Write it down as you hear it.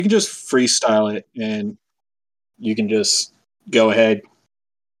can just freestyle it, and you can just go ahead.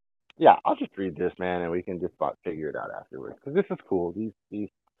 Yeah, I'll just read this, man, and we can just about figure it out afterwards. Because this is cool. This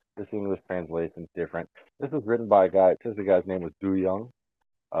English translation's different. This was written by a guy. It says the guy's name was Du Young.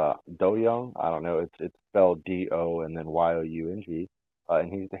 Do Young. I don't know. It's spelled D-O and then Y-O-U-N-G.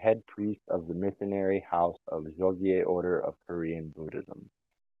 And he's the head priest of the missionary house of Jogye Order of Korean Buddhism.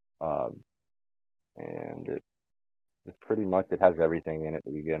 Um, and it's pretty much, it has everything in it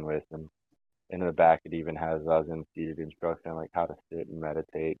to begin with. And in the back, it even has Zen seated instruction, like how to sit and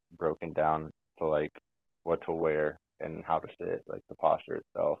meditate, broken down to like what to wear and how to sit, like the posture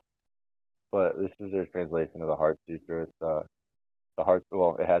itself. But this is their translation of the Heart Sutra.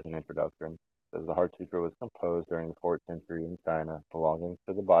 Well, it has an introduction. It says the Heart Sutra was composed during the 4th century in China, belonging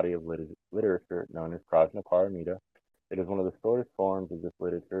to the body of literature known as Prajnaparamita. It is one of the shortest forms of this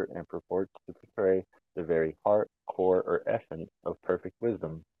literature and purports to portray the very heart, core, or essence of perfect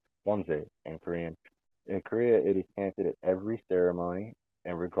wisdom, Wonse in Korean. In Korea, it is chanted at every ceremony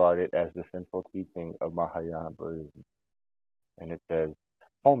and regarded as the central teaching of Mahayana Buddhism. And it says,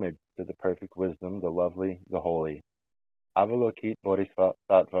 homage to the perfect wisdom, the lovely, the holy. Avalokit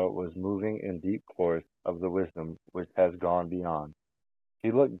Bodhisattva was moving in deep course of the wisdom which has gone beyond.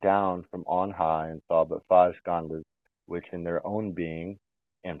 He looked down from on high and saw but 5 skandhas, which in their own being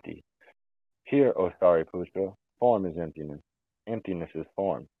empty. Here, O Sariputra, form is emptiness. Emptiness is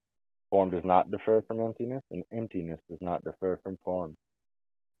form. Form does not differ from emptiness, and emptiness does not differ from form.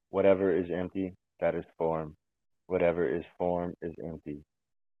 Whatever is empty, that is form. Whatever is form is empty.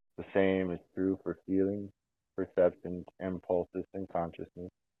 The same is true for feelings, perceptions, impulses, and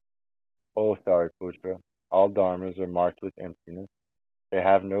consciousness. O Sariputra, all dharmas are marked with emptiness. They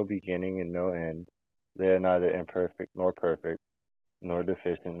have no beginning and no end. They are neither imperfect nor perfect, nor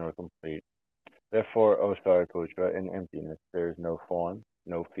deficient nor complete. Therefore, O Sariputra, in emptiness there is no form,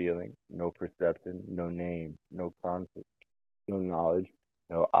 no feeling, no perception, no name, no concept, no knowledge,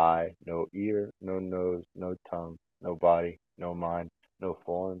 no eye, no ear, no nose, no tongue, no body, no mind, no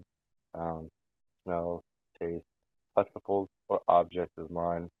form, sound, smell, taste, touchables, or object of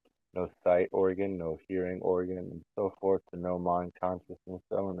mind, no sight organ, no hearing organ, and so forth, to no mind consciousness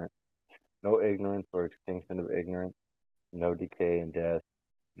element, no ignorance or extinction of ignorance, no decay and death,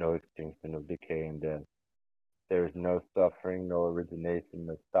 no extinction of decay and death. There is no suffering, no origination,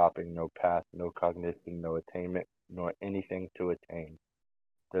 no stopping, no path, no cognition, no attainment, nor anything to attain.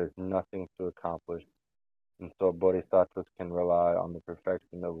 There is nothing to accomplish, and so bodhisattvas can rely on the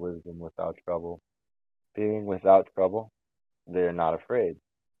perfection of wisdom without trouble. Being without trouble, they are not afraid.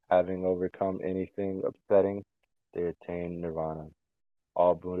 Having overcome anything upsetting, they attain nirvana.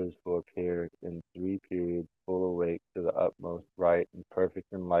 All Buddhas who appear in 3 periods full awake to the utmost right and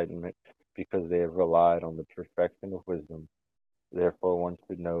perfect enlightenment because they have relied on the perfection of wisdom. Therefore, one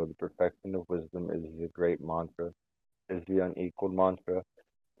should know the perfection of wisdom is the great mantra, is the unequaled mantra,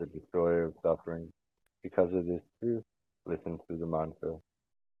 the destroyer of suffering. Because of this truth, listen to the mantra.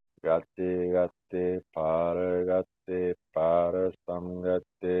 Gatte gatte para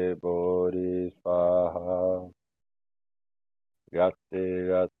samgatte bodhi swaha.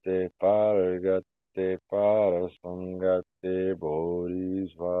 Gatte para samgatte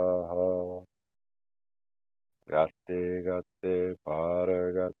bodhi swaha. Gatte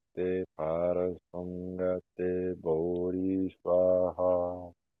para samgatte bodhi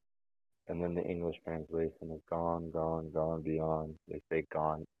swaha. And then the English translation is gone, gone, gone beyond. They say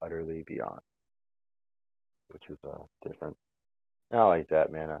gone utterly beyond, which is different. And I like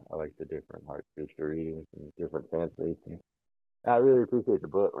that, man. I like the different heart scripture readings and different translations. I really appreciate the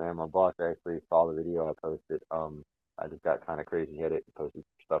book, man. My boss actually saw the video I posted. I just got kind of crazy headed and posted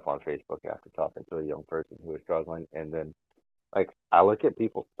stuff on Facebook after talking to a young person who was struggling. And then, like, I look at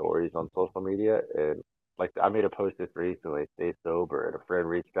people's stories on social media, and like, I made a post this recently, stay sober, and a friend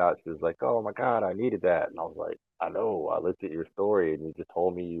reached out. She was like, "Oh my God, I needed that." And I was like, "I know. I looked at your story, and you just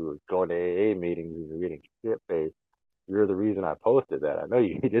told me you were going to AA meetings and you're getting shit faced. You're the reason I posted that. I know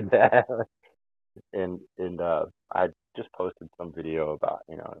you needed that." And I just posted some video about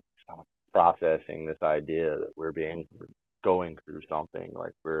processing this idea that we're going through something,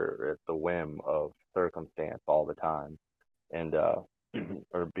 like we're at the whim of circumstance all the time, and or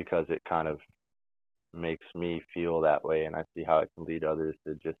because it kind of makes me feel that way, and I see how it can lead others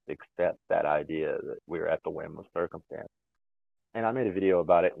to just accept that idea that we're at the whim of circumstance. And I made a video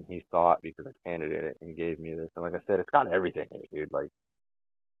about it, and he saw it because I handed it and he gave me this. And like I said, it's got everything in it, dude. Like,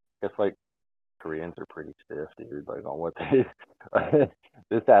 it's like Koreans are pretty stiff, dude. Like, on what they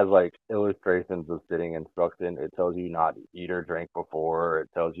this has like illustrations of sitting instruction. It tells you not to eat or drink before. It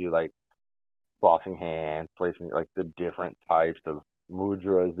tells you like washing hands, placing like the different types of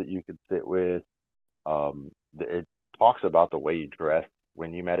mudras that you could sit with. It talks about the way you dress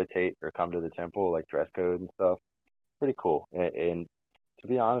when you meditate or come to the temple, like dress code and stuff. Pretty cool. And to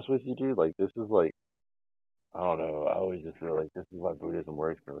be honest with you, dude, like this is like I don't know. I always just feel like this is why Buddhism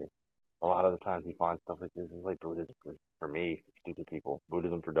works for me. A lot of the times you find stuff like this is like Buddhism for me, stupid people.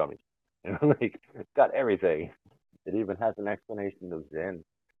 Buddhism for dummies. Like it's got everything. It even has an explanation of Zen.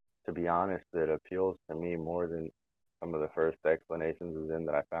 To be honest, that appeals to me more than some of the first explanations of Zen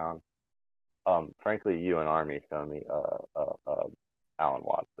that I found. Frankly, you and Army showed me Alan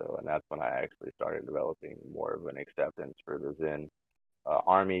Watts though, and that's when I actually started developing more of an acceptance for the Zen.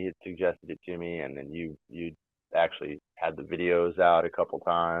 Army had suggested it to me, and then you actually had the videos out a couple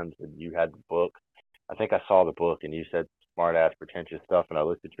times, and you had the book. I think I saw the book, and you said smart ass pretentious stuff, and I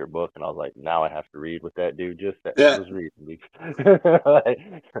looked at your book, and I was like, now I have to read what that dude just said, Yeah. was reading.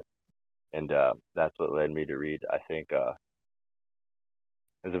 And that's what led me to read. I think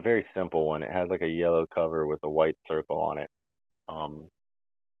it's a very simple one. It has like a yellow cover with a white circle on it. Um,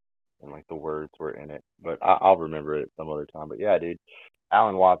 and like the words were in it. But I'll remember it some other time. But yeah, dude,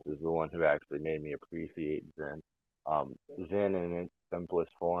 Alan Watts is the one who actually made me appreciate Zen. Zen in its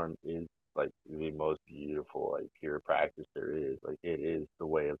simplest form is like the most beautiful, like pure practice there is. Like it is the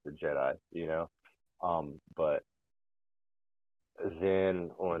way of the Jedi, you know. But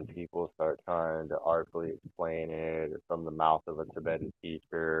then when people start trying to artfully explain it from the mouth of a Tibetan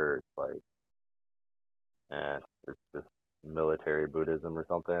teacher, it's like, it's just military Buddhism or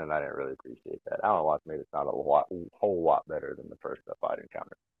something, and I didn't really appreciate that. Alan Watts made it sound whole lot better than the first stuff I'd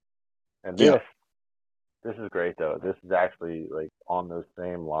encountered. And Yeah. this is great though. This is actually like on those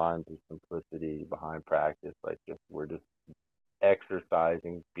same lines of simplicity behind practice. Like just we're just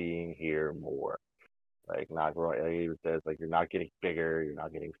exercising being here more. Like not growing. Like it even says like you're not getting bigger, you're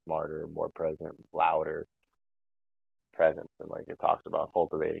not getting smarter, more present, louder presence, and like it talks about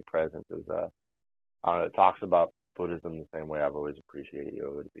cultivating presence is I don't know. It talks about Buddhism the same way I've always appreciated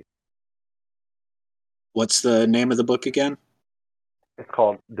yoga to be. What's the name of the book again? It's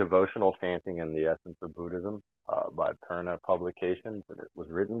called Devotional Chanting and the Essence of Buddhism by Perna Publications, and it was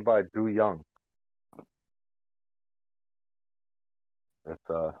written by Du Young.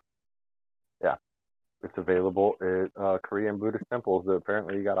 It's yeah, it's available at Korean Buddhist temples that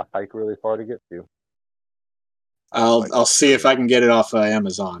apparently you got to hike really far to get to. Like I'll see if Australia. I can get it off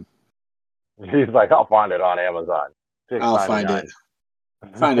Amazon. He's like, I'll find it on Amazon, six I'll ninety find nine.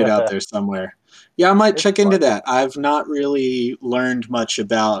 it. Find it out there somewhere. Yeah, I might It's check into fun. that. I've not really learned much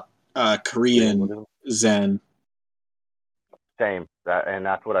about Korean Korean Buddhism. Zen. Same.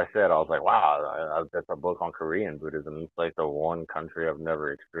 That's what I said. I was like, wow, that's a book on Korean Buddhism. It's like the one country I've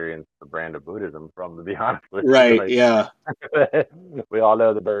never experienced the brand of Buddhism from, to be honest with you. Right. Like, Yeah. we all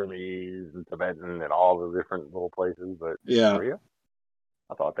know the Burmese and Tibetan and all the different little places, but Yeah. Korea,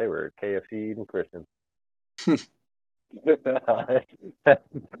 I thought they were KFC and Christians.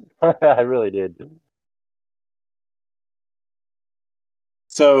 I really did.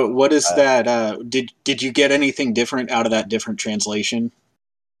 So what is Uh, that? Did you get anything different out of that different translation?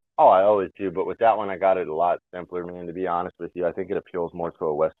 Oh, I always do, but with that one, I got it a lot simpler, man. To be honest with you, I think it appeals more to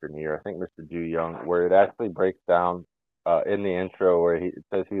a Western ear. I think Mr. Du Young, where it actually breaks down in the intro, where it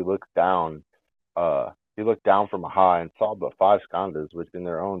says he looked down from a high and saw but five skandhas, which in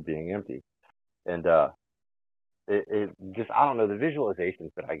their own being empty, and it just I don't know the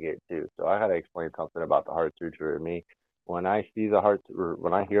visualizations that I get too. So I had to explain something about the Heart Sutra to me. When I see the heart, or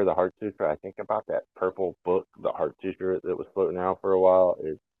when I hear the Heart Sutra, I think about that purple book, the Heart Sutra that was floating around for a while.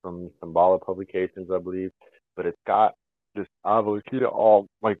 It's from Symbolic Publications, I believe, but it's got this Avalokita all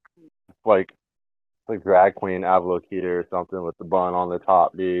like like drag queen Avalokita or something with the bun on the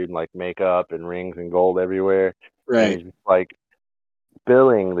top, dude, and like makeup and rings and gold everywhere, and Right. he's just like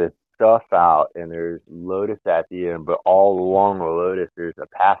spilling this stuff out, and there's lotus at the end, but all along the lotus there's a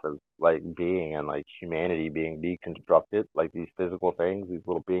path of like being and like humanity being deconstructed, like these physical things, these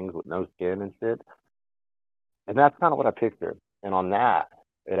little beings with no skin and shit. And that's kind of what I pictured. And on that,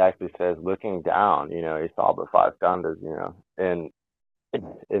 it actually says looking down, he saw the five skandhas, and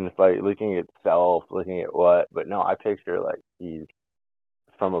it's like looking at self, looking at what, but no, I picture like he's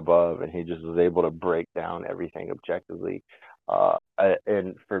from above, and he just was able to break down everything objectively.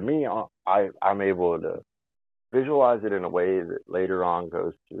 And for me, I'm able to visualize it in a way that later on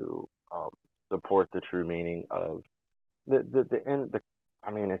goes to support the true meaning of the end. I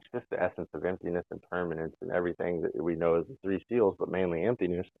mean, it's just the essence of emptiness and permanence and everything that we know as the three seals, but mainly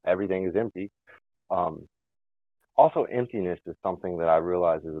emptiness. Everything is empty. Um, Also, emptiness is something that I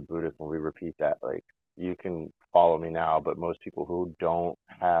realize as a Buddhist when we repeat that. Like, you can follow me now, but most people who don't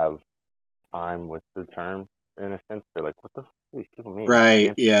have time with the term, in a sense, they're like, what the What do these people mean? Right.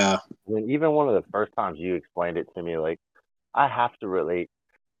 Empty. Yeah. And even one of the first times you explained it to me, like I have to relate.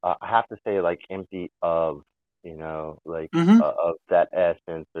 I have to say like empty of, like Hmm. of that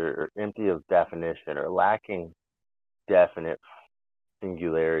essence, or empty of definition, or lacking definite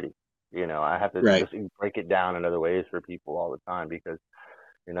singularity. I have to Right. just break it down in other ways for people all the time because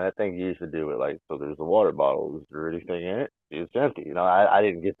that thing you used to do it like, so there's a water bottle. Is there anything in it? It's empty. I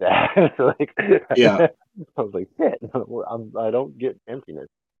didn't get that. So, like, Yeah. I was like, shit, I don't get emptiness.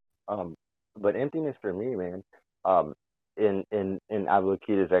 Um, but emptiness for me, man, um, in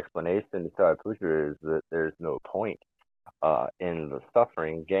Avalokita's explanation to Zarathustra is that there's no point in the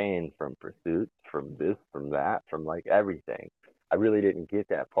suffering gained from pursuits, from this, from that, from like everything. I really didn't get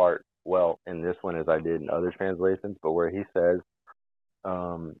that part well in this one as I did in other translations, but where he says,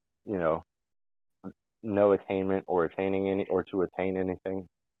 um, you know, no attainment or attaining any or to attain anything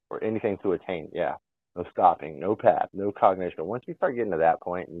or anything to attain. Yeah. No stopping, no path, no cognition. Once you start getting to that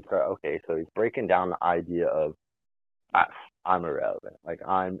point and you start, okay, so he's breaking down the idea of I, I'm irrelevant. Like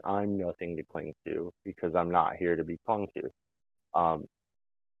I'm nothing to cling to because I'm not here to be clung to.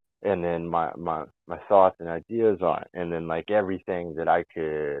 And then my thoughts and ideas on it, and then like everything that I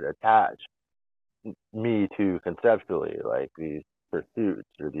could attach me to conceptually, like these pursuits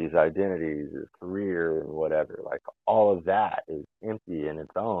or these identities or career and whatever, like all of that is empty in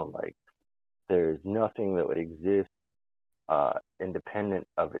its own. Like there's nothing that would exist independent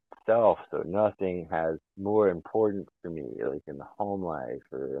of itself. So nothing has more importance to me, like in the home life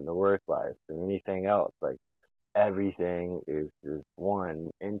or in the work life than anything else. Like everything is just one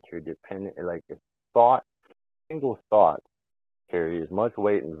interdependent. Like a thought, single thought carry as much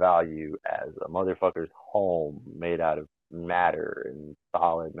weight and value as a motherfucker's home made out of matter and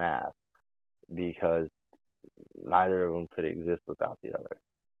solid mass because neither of them could exist without the other.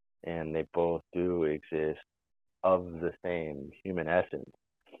 And they both do exist of the same human essence.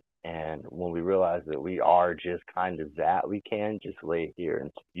 And when we realize that we are just kind of that, we can just lay here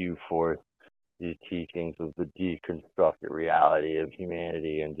and spew forth these teachings of the deconstructed reality of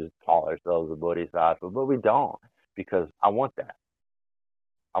humanity and just call ourselves a bodhisattva. But we don't because I want that.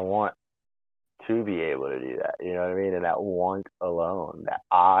 I want to be able to do that. You know what I mean? And that want alone, that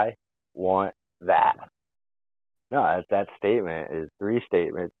I want that. No, that statement is three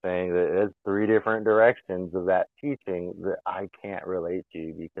statements saying that there's three different directions of that teaching that I can't relate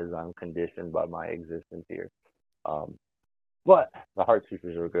to because I'm conditioned by my existence here. Um, but the Heart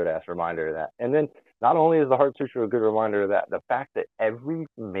Sutras are a good ass reminder of that. And then not only is the Heart Sutra a good reminder of that, the fact that every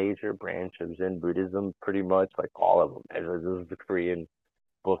major branch of Zen Buddhism, pretty much like all of them, and this is the Korean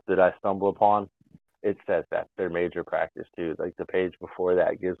book that I stumble upon, it says that's their major practice too. Like the page before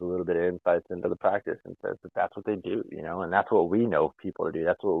that gives a little bit of insights into the practice and says that that's what they do, and that's what we know people to do.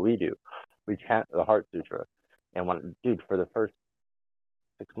 That's what we do. We chant the Heart Sutra. And when, dude, for the first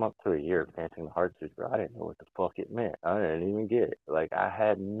 6 months to a year of chanting the Heart Sutra, I didn't know what the fuck it meant. I didn't even get it. Like I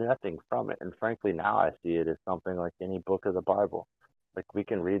had nothing from it. And frankly, now I see it as something like any book of the Bible. Like we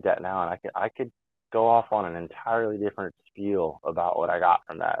can read that now, and I could go off on an entirely different spiel about what I got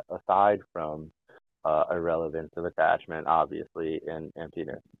from that, aside from irrelevance of attachment, obviously, and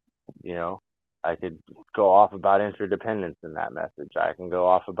emptiness. You know, I could go off about interdependence in that message. I can go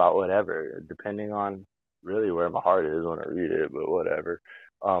off about whatever, depending on really where my heart is when I read it, but whatever.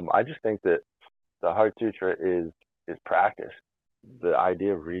 I just think that the Heart Sutra is practice. The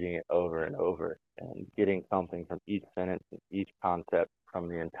idea of reading it over and over and getting something from each sentence and each concept from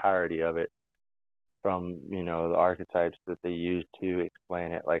the entirety of it, from the archetypes that they use to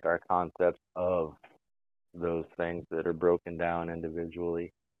explain it, like our concepts of those things that are broken down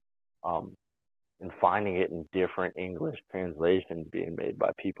individually, um, and finding it in different English translations being made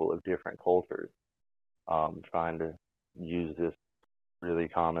by people of different cultures, trying to use this really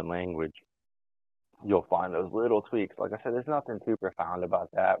common language. You'll find those little tweaks. Like I said, there's nothing too profound about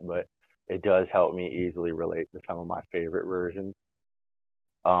that, but it does help me easily relate to some of my favorite versions.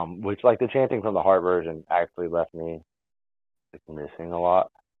 Which, like the chanting from the heart version, actually left me like, missing a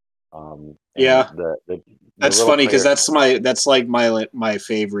lot. And Yeah. the That's little funny because prayer. that's like my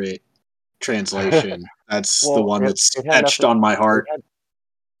favorite translation. That's the Well, one it, that's it had etched nothing. on my It heart. had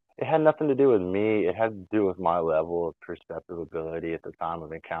it had nothing to do with me. It had to do with my level of perceptive ability at the time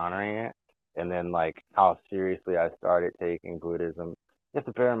of encountering it, and then like how seriously I started taking Buddhism. You have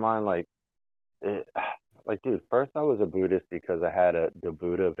to bear in mind, like it, like dude, first I was a Buddhist because I had the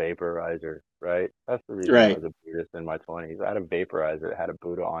Buddha vaporizer, right? That's the reason I Right. was a Buddhist in my 20s. I had a vaporizer that had a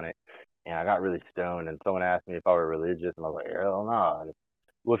Buddha on it, and I got really stoned. And someone asked me if I were religious, and I was like, hell no.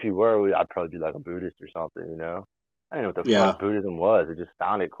 Well, if you were, I'd probably be like a Buddhist or something. I didn't know what the Yeah. fuck Buddhism was. It just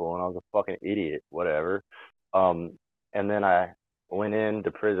sounded cool, and I was a fucking idiot. Whatever. Um, And then I went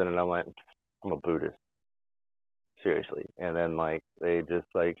into prison and I went, I'm a Buddhist, seriously. And then like they just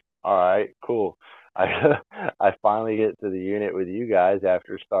like, all right, cool. I I finally get to the unit with you guys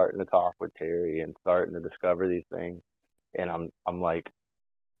after starting to talk with Terry and starting to discover these things. And I'm like,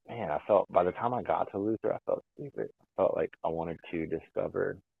 man, I felt by the time I got to Luther, I felt stupid. I felt like I wanted to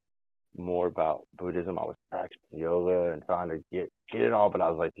discover more about Buddhism. I was practicing yoga and trying to get it all, but I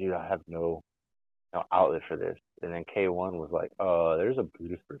was like, dude, I have no outlet for this. And then K1 was like, there's a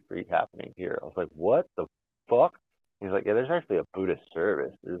Buddhist retreat happening here. I was like, what the fuck? He's like, yeah, there's actually a Buddhist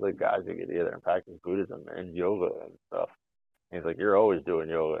service. There's like guys that get together and practice Buddhism and yoga and stuff. And he's like, you're always doing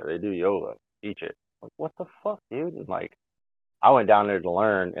yoga. They do yoga. Teach it. I'm like, what the fuck, dude? And like, I went down there to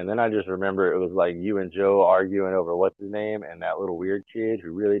learn, and then I just remember it was like you and Joe arguing over what's his name and that little weird kid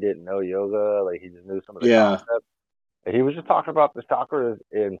who really didn't know yoga. Like he just knew some of the Yeah. concepts. And he was just talking about the chakras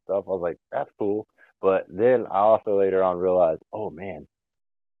and stuff. I was like, that's cool. But then I also later on realized, oh man,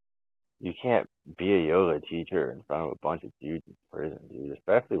 you can't be a yoga teacher in front of a bunch of dudes in prison, dude.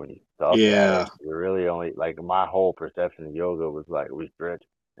 Especially when you suck at Yeah. it. You're really only like my whole perception of yoga was like we stretch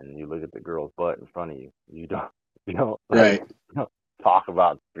and you look at the girl's butt in front of you. You don't like Right. you don't talk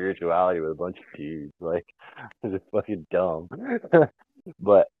about spirituality with a bunch of dudes. Like it's just fucking dumb.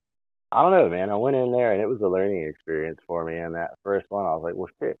 But I don't know, man. I went in there and it was a learning experience for me. And that first one, I was like, well,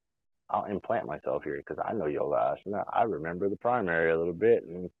 shit, I'll implant myself here because I know yoga asana. I remember the primary a little bit.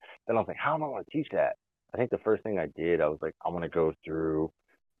 And then I was like, how am I going to teach that? I think the first thing I did, I was like, I want to go through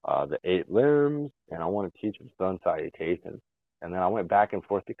the 8 limbs and I want to teach them sun salutations. And then I went back and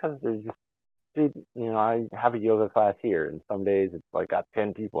forth because there's just, dude, I have a yoga class here and some days it's like got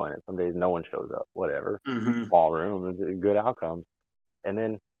 10 people in it. Some days no one shows up, whatever. Hmm. Small room and good outcomes. And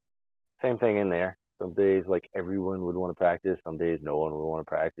then same thing in there. Some days like everyone would want to practice. Some days no one would want to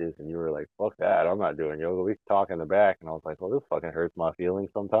practice. And you were like, fuck that. I'm not doing yoga. We can talk in the back. And I was like, well, this fucking hurts my feelings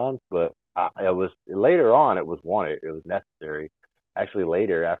sometimes. But it was later on, it was wanted. It was necessary. Actually,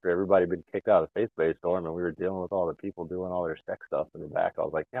 later, after everybody had been kicked out of the faith-based storm and we were dealing with all the people doing all their sex stuff in the back, I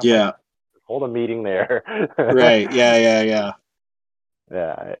was like, yeah, let's Yeah. hold a meeting there. Right. Yeah. Yeah. Yeah.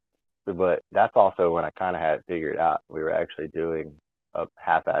 Yeah, but that's also when I kind of had it figured out. We were actually doing a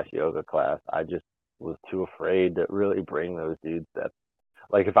half-ass yoga class. I just was too afraid to really bring those dudes. That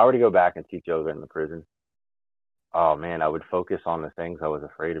like if I were to go back and teach yoga in the prison, oh man, I would focus on the things I was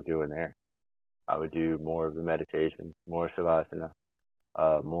afraid of doing there. I would do more of the meditation, more shavasana,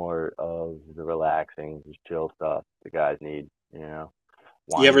 more of the relaxing, just chill stuff the guys need. You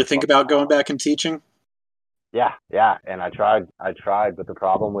Wind ever the think fuck about going down. back and teaching? Yeah, yeah, and I tried, but the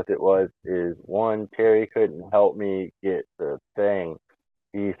problem with it is one, Terry couldn't help me get the thing.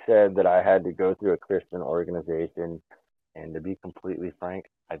 He said that I had to go through a Christian organization, and to be completely frank,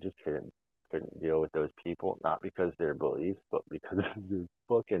 I just couldn't deal with those people, not because of their beliefs, but because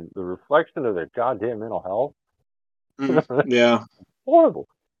of the reflection of their goddamn mental Mm, health. yeah. Horrible.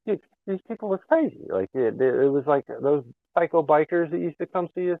 Dude, these people was crazy. Like it was like those psycho bikers that used to come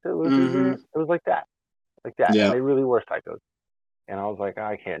see us at Luther's Hmm. unit. It was like that, and Yeah. they really were psychos. And I was like,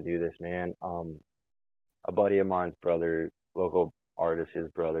 I can't do this, man. A buddy of mine's brother, local artist, his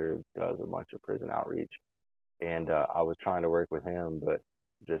brother does a bunch of prison outreach, and I was trying to work with him, but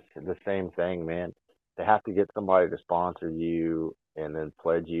just the same thing, man. They have to get somebody to sponsor you and then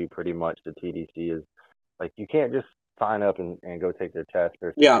pledge you pretty much to TDC is like you can't just sign up and go take their test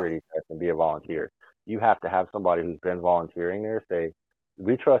or Yeah. security test and be a volunteer. You have to have somebody who's been volunteering there say,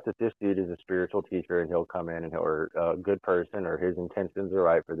 we trust that this dude is a spiritual teacher and he'll come in and or a good person or his intentions are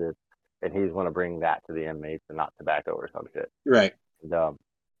right for this, and he's going to bring that to the inmates and not tobacco or some shit. Right. And um,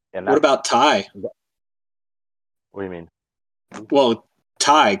 and What that's about Ty? what do you mean? Well,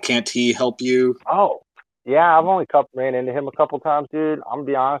 Ty, can't he help you? Oh, yeah, I've only ran into him a couple times, dude. I'm gonna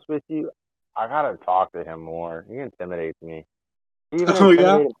be honest with you. I gotta talk to him more. He intimidates me. He even Oh yeah.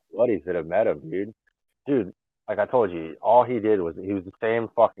 intimidated my buddies that have met him, dude. Dude, like I told you, all he did was he was the same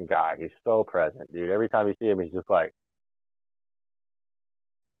fucking guy. He's so present, dude. Every time you see him, he's just like,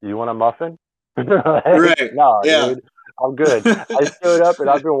 "You want a muffin?" Like, Right. no, Yeah. dude, I'm good. I showed up and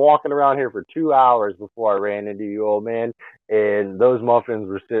I've been walking around here for 2 hours before I ran into you, old man. And those muffins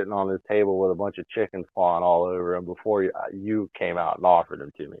were sitting on this table with a bunch of chickens flying all over them before you came out and offered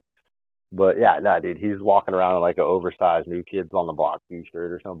them to me. But yeah, nah, dude, he's walking around in like an oversized New Kids on the Block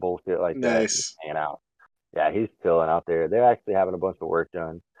t-shirt or some bullshit like that, just Nice. hanging out. Yeah, he's chilling out there. They're actually having a bunch of work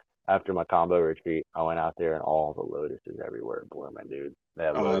done. After my combo retreat, I went out there and all the lotuses everywhere blooming, dude. They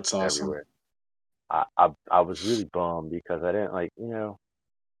had Oh, lotuses that's awesome. everywhere. I was really bummed because I didn't like,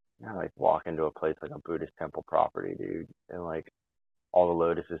 like walk into a place like a Buddhist temple property, dude, and like all the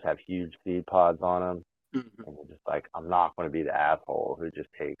lotuses have huge seed pods on them. Mhm. And you're just like, I'm not going to be the asshole who just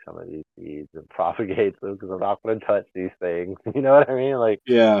takes some of these seeds and propagates them because I'm not going to touch these things. You know what I mean? Like,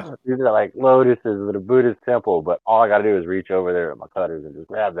 Yeah. these are like lotuses in a Buddhist temple, but all I got to do is reach over there with my cutters and just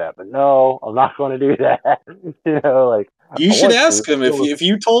grab that. But no, I'm not going to do that. Like, You I should want to. ask them if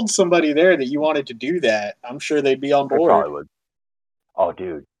you told somebody there that you wanted to do that. I'm sure they'd be on I board. probably would. Oh,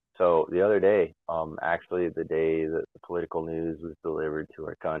 dude. So the other day, actually the day that the political news was delivered to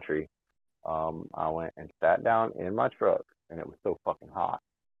our country, I went and sat down in my truck, and it was so fucking hot.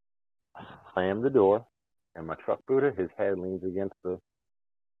 I slammed the door, and my truck Buddha, his head leans against the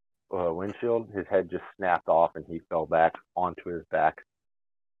windshield. His head just snapped off, and he fell back onto his back.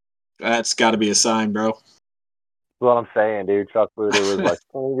 That's got to be a sign, bro. That's what I'm saying, dude. Truck Buddha was like, "It's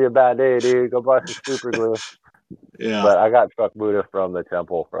gonna be a bad day, dude. Go buy some super glue." Yeah. But I got truck Buddha from the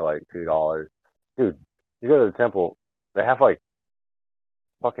temple for like $2. Dude, you go to the temple, they have like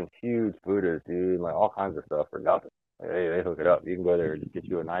fucking huge Buddhas, dude, like all kinds of stuff for nothing. Like, they hook it up. You can go there and just get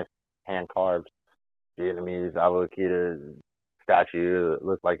you a nice hand carved Vietnamese Avalokita statue that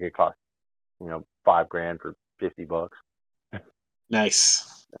looks like it costs, 5 grand for $50.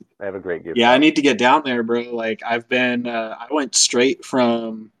 Nice. They have a great gift Yeah, I shop. need to get down there, bro. Like I went straight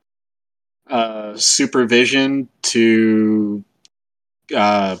from supervision to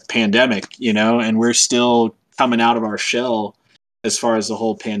pandemic, and we're still coming out of our shell as far as the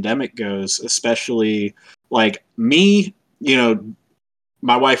whole pandemic goes, especially like me,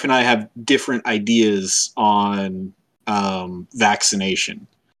 my wife and I have different ideas on vaccination.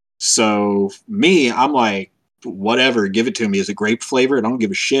 So me, I'm like, whatever, give it to me. Is it grape flavor? I don't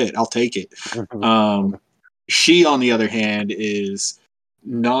give a shit. I'll take it. Um, she, on the other hand, is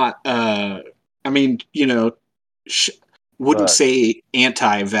not. I mean, wouldn't But say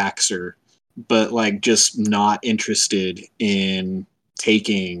anti-vaxer, but like just not interested in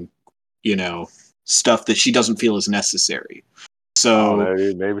taking, stuff that she doesn't feel is necessary. I don't So know,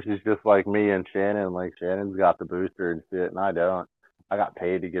 dude. Maybe she's just like me and Shannon. Like Shannon's got the booster and shit, and I don't. I got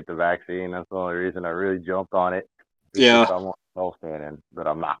paid to get the vaccine. That's the only reason I really jumped on it. It's just yeah, I want to tell Shannon that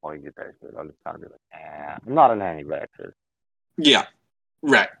I'm not going to get that shit. I'm just kind of be like, I'm not an anti-vaxxer, yeah,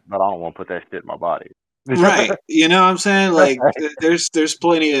 right. but I don't want to put that shit in my body. Right. You know what I'm saying? Like there's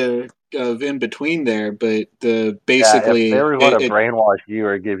plenty of in between there, but the Yeah, if they basically were going to brainwash you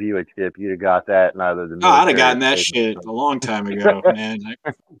or give you a chip, you'd have got that in either the oh, I'd have military or gotten that prison. shit a long time ago, man.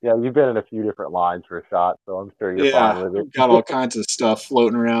 Yeah, you've been in a few different lines for a shot, so I'm sure you're fine Yeah, with I've got all it. kinds of stuff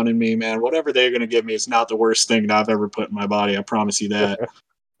floating around in me, man. Whatever they're gonna give me is not the worst thing that I've ever put in my body. I promise you that.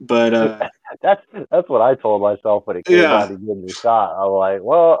 But that's what I told myself when it came yeah. time to give me a shot. I was like,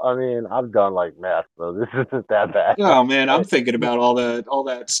 well, I mean, I've done like meth, so this isn't that bad. Oh man, I'm thinking about all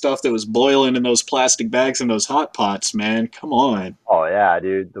that stuff that was boiling in those plastic bags in those hot pots, man. Come on. Oh yeah,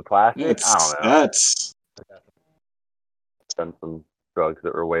 dude, the plastic. I don't That's know. that's I've done some drugs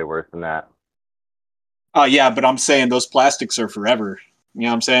that were way worse than that. oh yeah, but I'm saying those plastics are forever. You know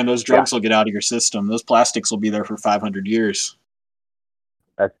what I'm saying? Those Yeah, drugs will get out of your system. Those plastics will be there for 500 years.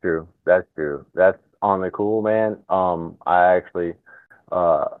 that's true. That's true. That's on the cool, man. I actually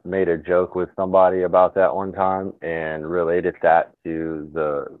made a joke with somebody about that one time and related that to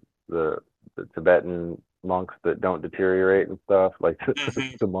the, the Tibetan monks that don't deteriorate and stuff, like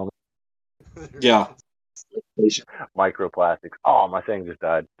Mm-hmm. the monks. Yeah. Microplastics. Oh, my thing just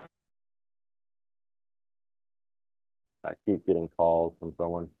died. I keep getting calls from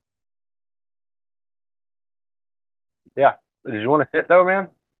someone. Yeah. Did you want to sit though, man?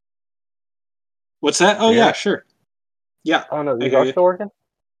 What's that? Oh You hear yeah, me? sure. Yeah, Oh no, I these hear are you. still working.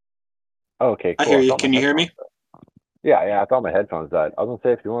 Oh, okay, I cool. hear I you. thought my Can you hear headphones me? died. Yeah, I thought my headphones died. I was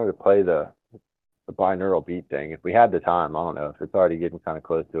gonna say if you wanted to play the binaural beat thing, if we had the time, I don't know. If it's already getting kind of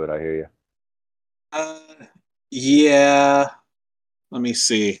close to it, I hear you. Uh, yeah. Let me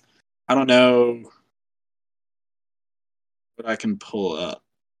see. I don't know what I can pull up.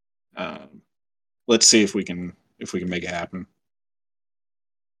 Um, let's see if we can make it happen.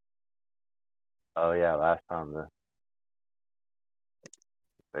 Oh yeah, last time the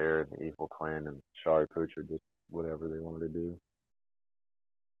bear and the evil twin and Shari Poocher just whatever they wanted to do.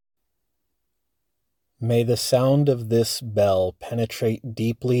 May the sound of this bell penetrate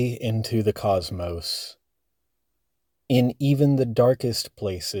deeply into the cosmos. In even the darkest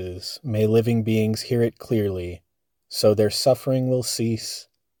places, may living beings hear it clearly, so their suffering will cease,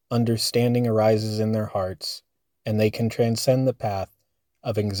 understanding arises in their hearts, and they can transcend the path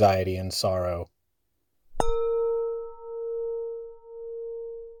of anxiety and sorrow.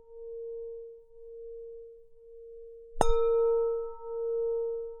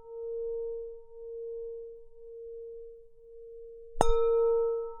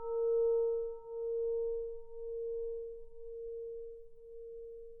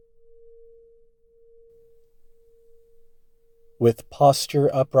 With posture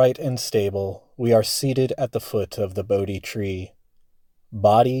upright and stable, we are seated at the foot of the Bodhi tree.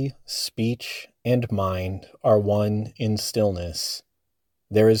 Body, speech, and mind are one in stillness.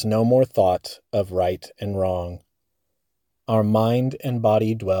 There is no more thought of right and wrong. Our mind and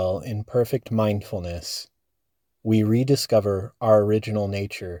body dwell in perfect mindfulness. We rediscover our original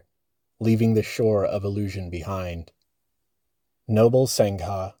nature, leaving the shore of illusion behind. Noble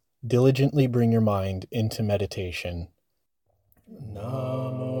Sangha, diligently bring your mind into meditation.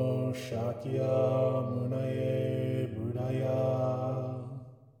 Namo Shakya Munaye Buddhaya.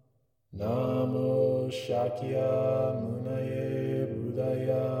 Namo Shakya Munaye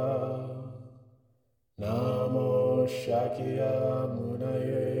Buddhaya. Namo Shakya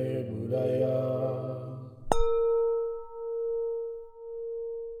Munaye Buddhaya.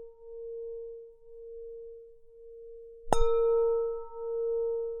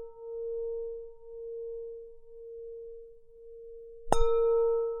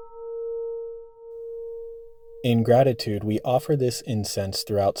 In gratitude, we offer this incense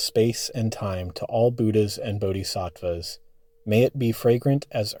throughout space and time to all Buddhas and Bodhisattvas. May it be fragrant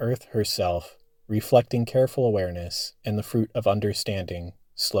as earth herself, reflecting careful awareness and the fruit of understanding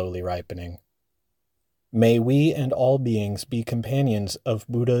slowly ripening. May we and all beings be companions of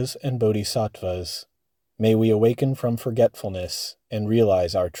Buddhas and Bodhisattvas. May we awaken from forgetfulness and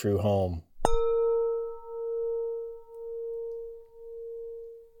realize our true home.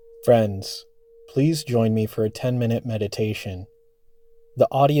 Friends, please join me for a 10-minute meditation. The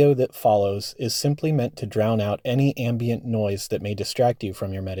audio that follows is simply meant to drown out any ambient noise that may distract you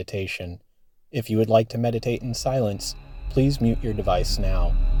from your meditation. If you would like to meditate in silence, please mute your device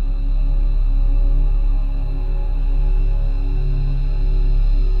now.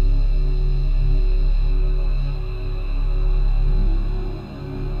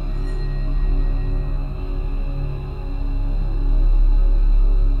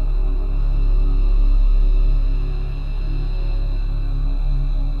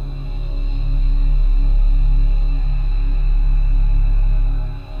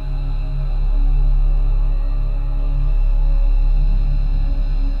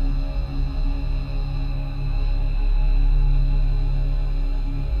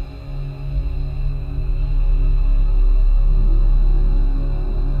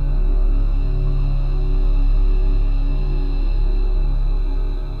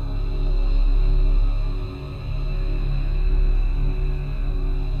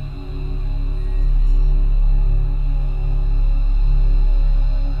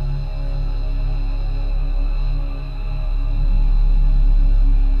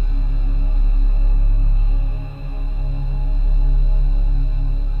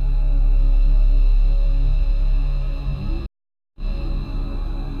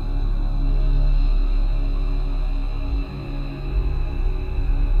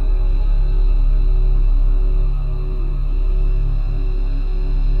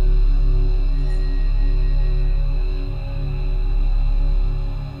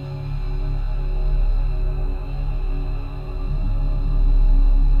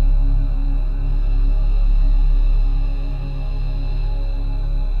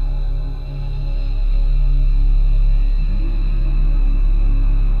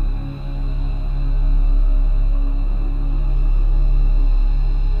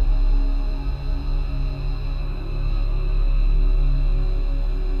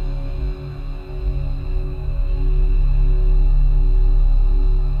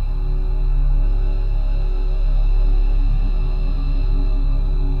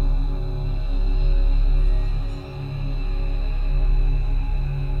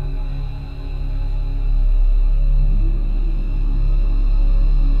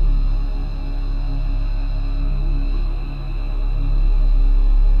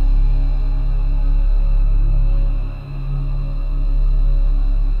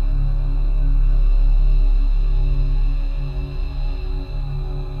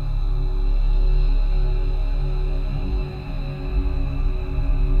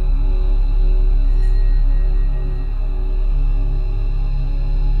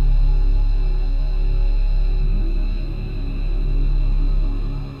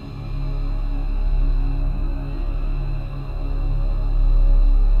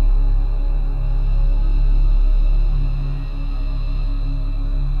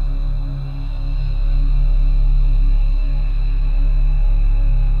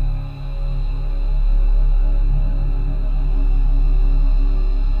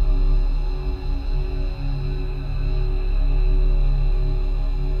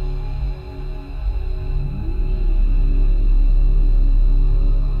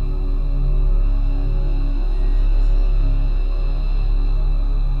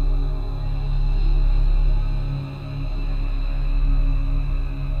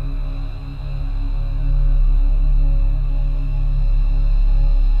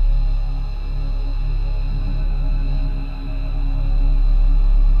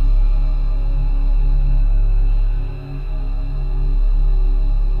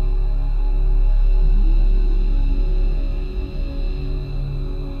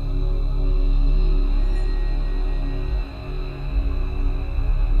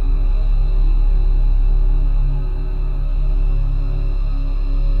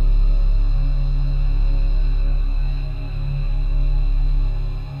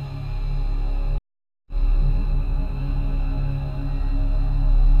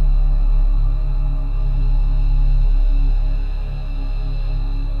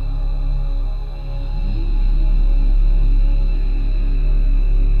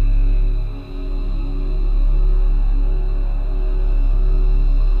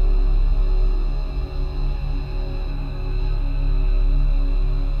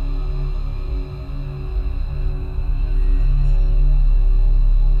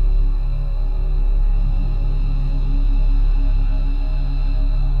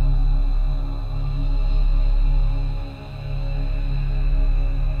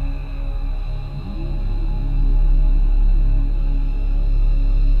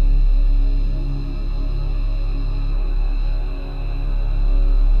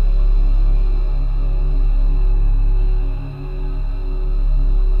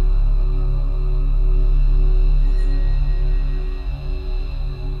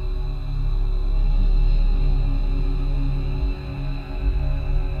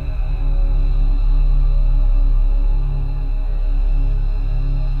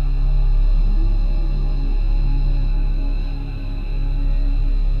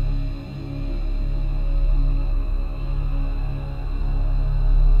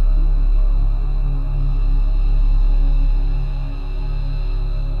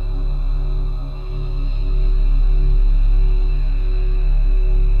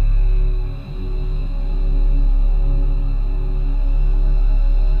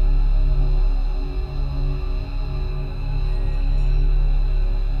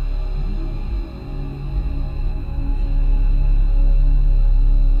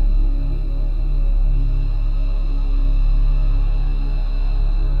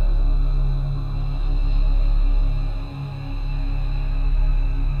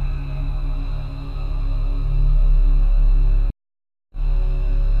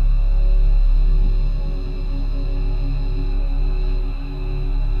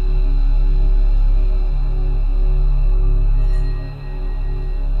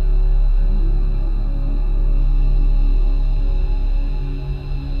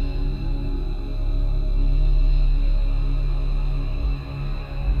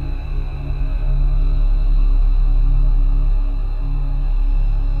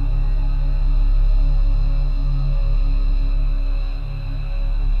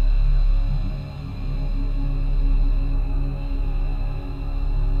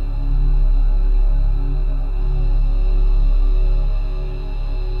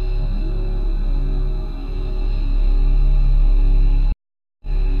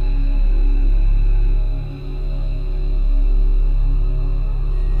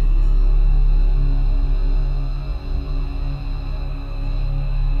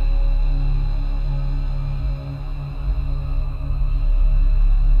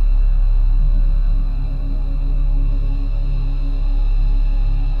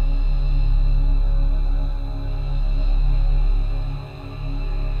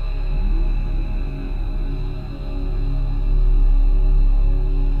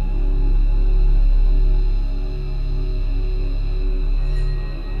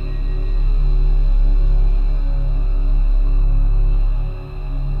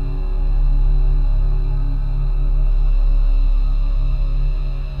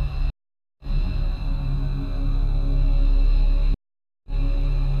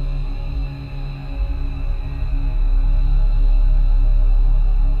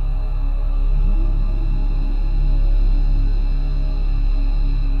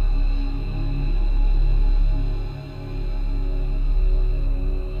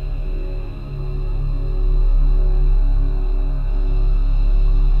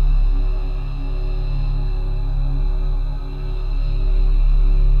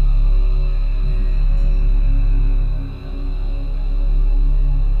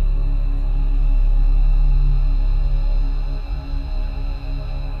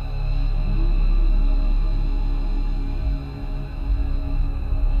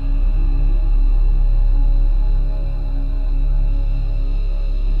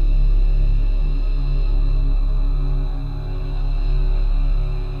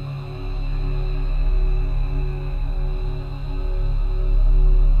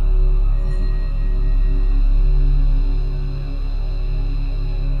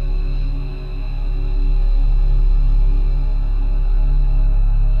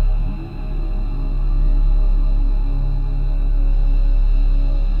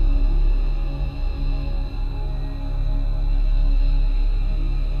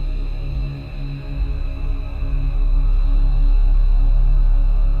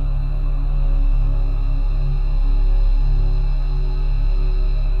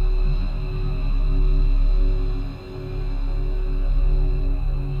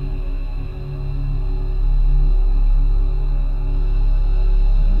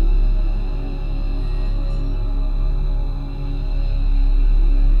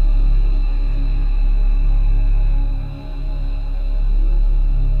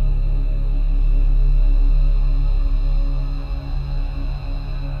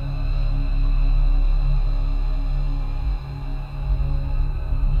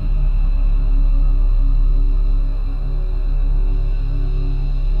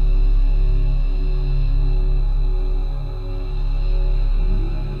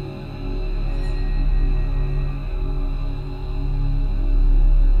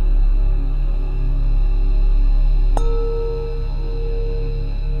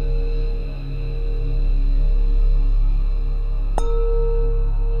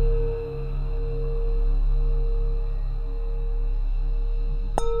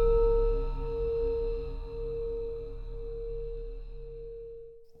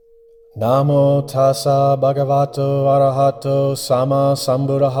 Namo tassa bhagavato arahato sama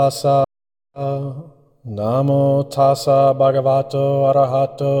sambuddhassa. Namo tassa bhagavato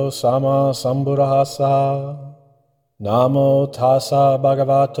arahato sama sambuddhassa. Namo tassa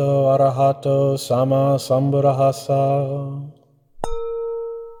bhagavato arahato sama sambuddhassa.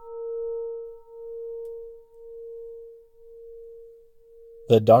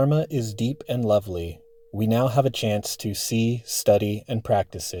 The Dharma is deep and lovely. We now have a chance to see, study, and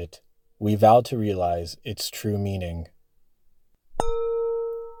practice it. We vow to realize its true meaning.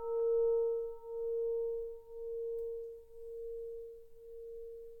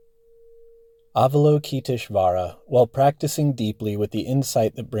 Avalokiteshvara, while practicing deeply with the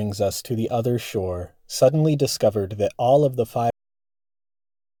insight that brings us to the other shore, suddenly discovered that all of the five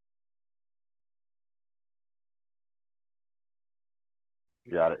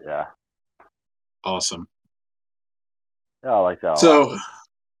Got it. Yeah. Awesome. Yeah, I like that a So, lot.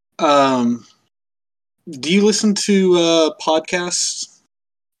 do you listen to podcasts?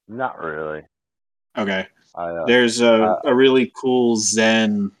 Not really. Okay. I There's a really cool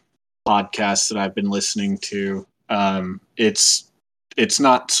Zen podcast that I've been listening to. It's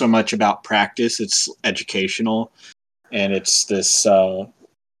not so much about practice; it's educational, and it's this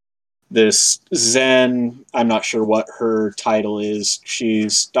Zen. I'm not sure what her title is.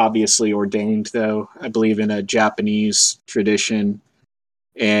 She's obviously ordained, though, I believe, in a Japanese tradition,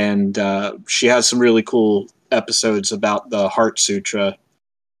 and she has some really cool episodes about the Heart Sutra.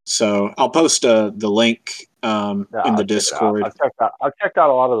 So I'll post the link in the I'll check it out. Discord. I've checked out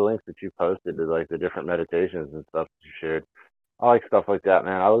a lot of the links that you posted to like the different meditations and stuff that you shared. I like stuff like that,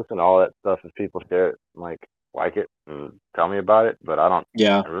 man. I listen to all that stuff as people share it, and, like it, and tell me about it. But I don't.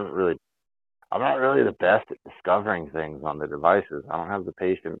 Yeah, I don't really. I'm not really the best at discovering things on the devices. I don't have the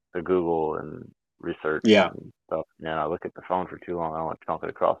patience to Google and research yeah, and stuff. Man, I look at the phone for too long. I want to chunk it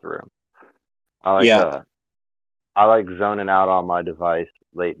across the room. I like yeah, I like zoning out on my device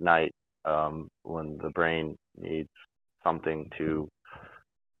late night when the brain needs something to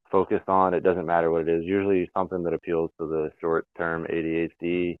focus on. It doesn't matter what it is. Usually something that appeals to the short-term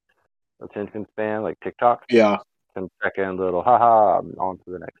ADHD attention span, like TikTok. yeah, 10-second little haha, I'm on to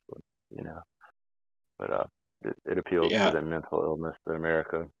the next one. You know, but it appeals to yeah. the mental illness in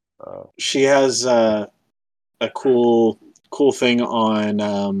America. She has a cool thing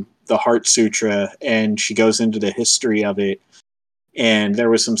on the Heart Sutra, and she goes into the history of it. And there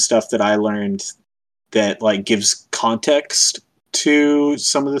was some stuff that I learned that like gives context to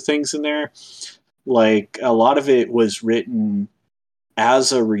some of the things in there. Like a lot of it was written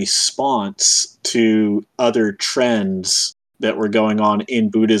as a response to other trends that were going on in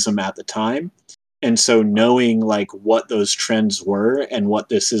Buddhism at the time. And so knowing like what those trends were and what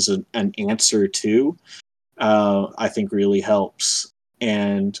this is an answer to, I think really helps.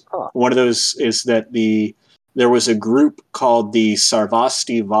 And one of those is that there was a group called the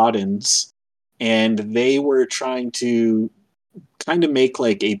Sarvastivadins, and they were trying to kind of make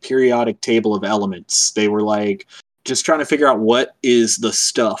like a periodic table of elements. They were like just trying to figure out what is the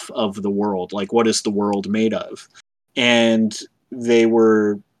stuff of the world, like what is the world made of. And they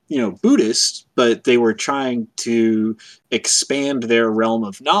were, Buddhists, but they were trying to expand their realm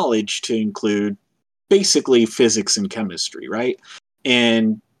of knowledge to include basically physics and chemistry, right?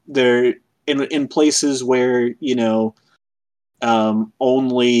 And they're in places where,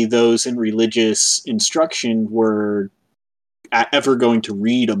 only those in religious instruction were ever going to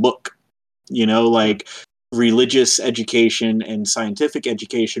read a book. Like religious education and scientific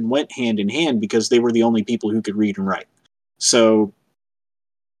education went hand in hand because they were the only people who could read and write. So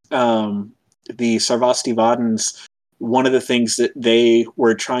the Sarvastivadins, one of the things that they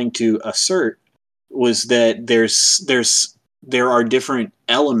were trying to assert was that there are different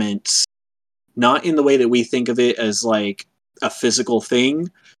elements, not in the way that we think of it as like a physical thing,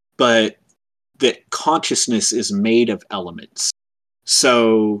 but that consciousness is made of elements.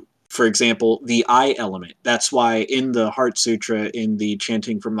 So, for example, the I element. That's why in the Heart Sutra, in the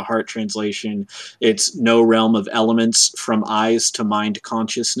Chanting from the Heart translation, it's no realm of elements from eyes to mind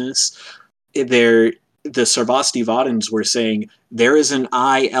consciousness. The Sarvastivadins were saying there is an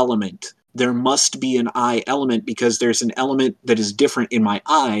I element. There must be an I element because there's an element that is different in my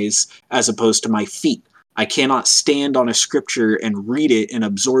eyes as opposed to my feet. I cannot stand on a scripture and read it and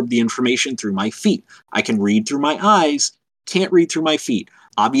absorb the information through my feet. I can read through my eyes, can't read through my feet.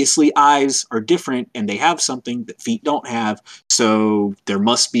 Obviously, eyes are different and they have something that feet don't have, so there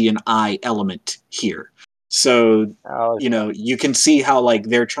must be an I element here. So, you can see how like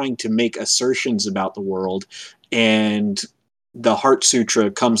they're trying to make assertions about the world, and the Heart Sutra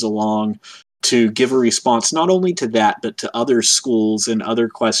comes along to give a response not only to that, but to other schools and other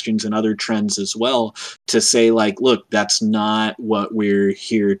questions and other trends as well, to say, like, look, that's not what we're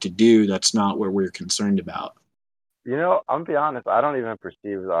here to do. That's not what we're concerned about. I'm gonna be honest, I don't even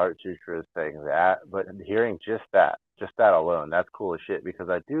perceive the art teacher as saying that, but hearing just that alone, that's cool as shit, because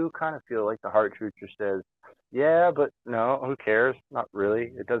I do kind of feel like the art teacher says, yeah, but no, who cares? Not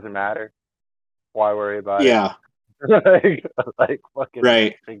really. It doesn't matter. Why worry about it? Yeah, like fucking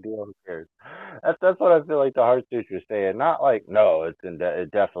right. big deal. Who cares? That's what I feel like the art teacher is saying. Not like no, it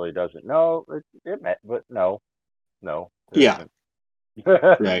definitely doesn't. No, but no, there Yeah,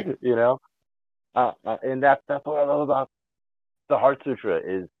 right. isn't. And that's what I love about the Heart Sutra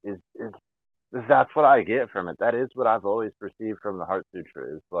is that's what I get from it. That is what I've always perceived from the Heart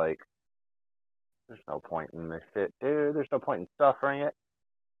Sutra. Is like there's no point in this shit, dude. There's no point in suffering it.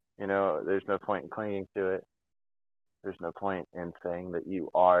 There's no point in clinging to it. There's no point in saying that you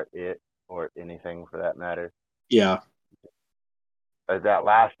are it or anything for that matter. Yeah, That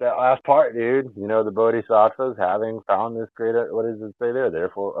last part, dude. The Bodhisattvas having found this great. What does it say there?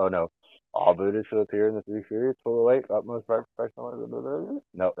 Therefore, oh no, all Buddhas shall appear in the three spheres, full awake, utmost right, perfection.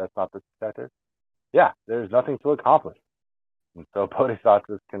 No, that's not the chapter. Yeah, there's nothing to accomplish, and so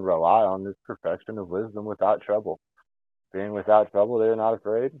Bodhisattvas can rely on this perfection of wisdom without trouble. Being without trouble, they're not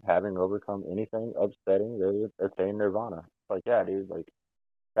afraid. Having overcome anything upsetting, they attain nirvana. It's like, yeah, dude, like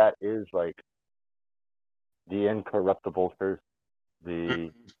that is like the incorruptible truth. The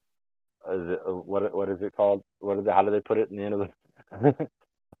what is it called? How do they put it in the end of the?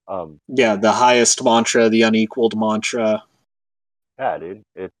 yeah. The highest mantra, the unequaled mantra. Yeah, dude.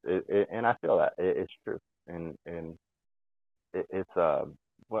 And I feel that it's true, and it's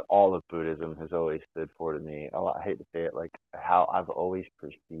what all of Buddhism has always stood for to me. I hate to say it, like how I've always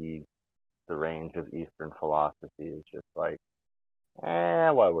perceived the range of Eastern philosophy is just like,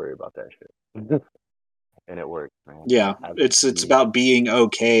 why worry about that shit? And it works, man. Yeah, Absolutely. it's about being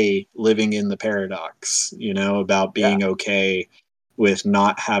okay living in the paradox. About Yeah. being okay with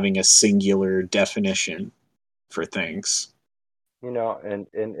not having a singular definition for things.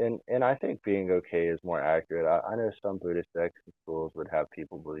 And I think being okay is more accurate. I know some Buddhist sects and schools would have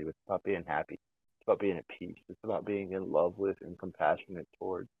people believe it's about being happy, it's about being at peace, it's about being in love with and compassionate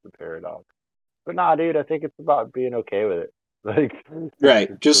towards the paradox. But nah, dude, I think it's about being okay with it. Like Right.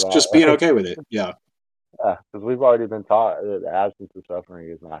 it's Just being about okay with it. Yeah. yeah, because we've already been taught that the absence of suffering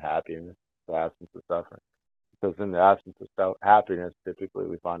is not happiness. The absence of suffering, because in the absence of happiness, typically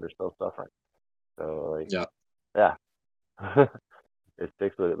we find ourselves suffering. So like, Yeah. yeah. It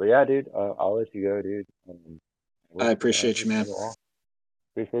sticks with it. But yeah, dude, I'll let you go, dude. I I'll appreciate let you, man. you go on.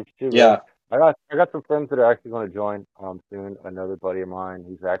 Appreciate you too, brother. Yeah. I got some friends that are actually going to join soon. Another buddy of mine,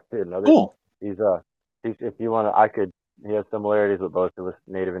 he's actually Cool. he's if you want to, I could. He has similarities with both of us.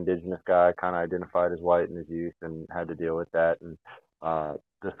 Native indigenous guy, kind of identified as white in his youth and had to deal with that, and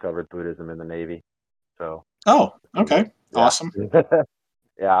discovered Buddhism in the Navy. So Oh, was like, okay. yeah. Awesome.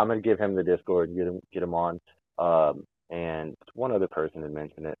 Yeah, I'm gonna give him the Discord and get him on. And one other person had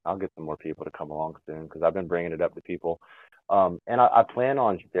mentioned it. I'll get some more people to come along soon because I've been bringing it up to people. And I plan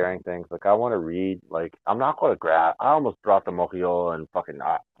on sharing things. Like I want to read. Like I'm not going to grab. I almost dropped the Mokyo and fucking.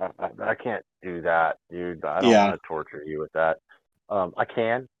 I can't do that, dude. I don't Yeah. want to torture you with that. I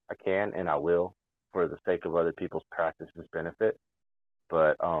can, and I will for the sake of other people's practices benefit.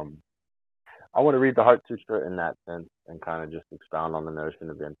 But I want to read the Heart Sutra in that sense and kind of just expound on the notion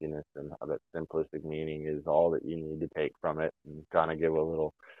of emptiness and how that simplistic meaning is all that you need to take from it and kind of give a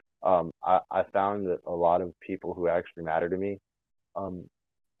little. I found that a lot of people who actually matter to me um,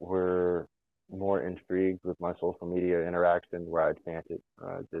 were more intrigued with my social media interaction where I chanted,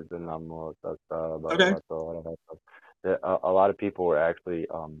 did the Namo Tassa Okay. Bhagavato. A lot of people were actually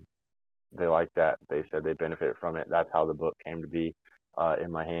they liked that. They said they benefited from it. That's how the book came to be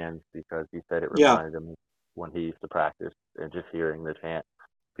in my hands because he said it Yeah. reminded him when he used to practice and just hearing the chant.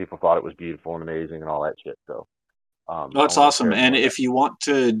 People thought it was beautiful and amazing and all that shit. So No, I that's want to awesome. share And more of that. if you want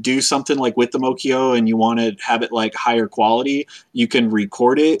to do something like with the Mokyo and you want to have it like higher quality, you can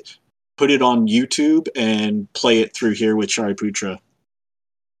record it, put it on YouTube, and play it through here with Shariputra.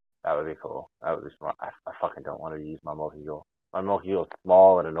 That would be cool. That would be smart. I fucking don't want to use my Mokyo. My Mokyo is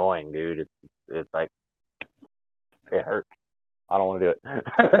small and annoying, dude. It's like it hurts. I don't want to do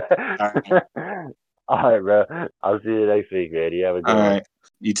All it. right. All right, bro. I'll see you next week, man. You have a All good one. right.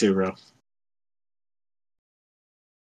 You too, bro.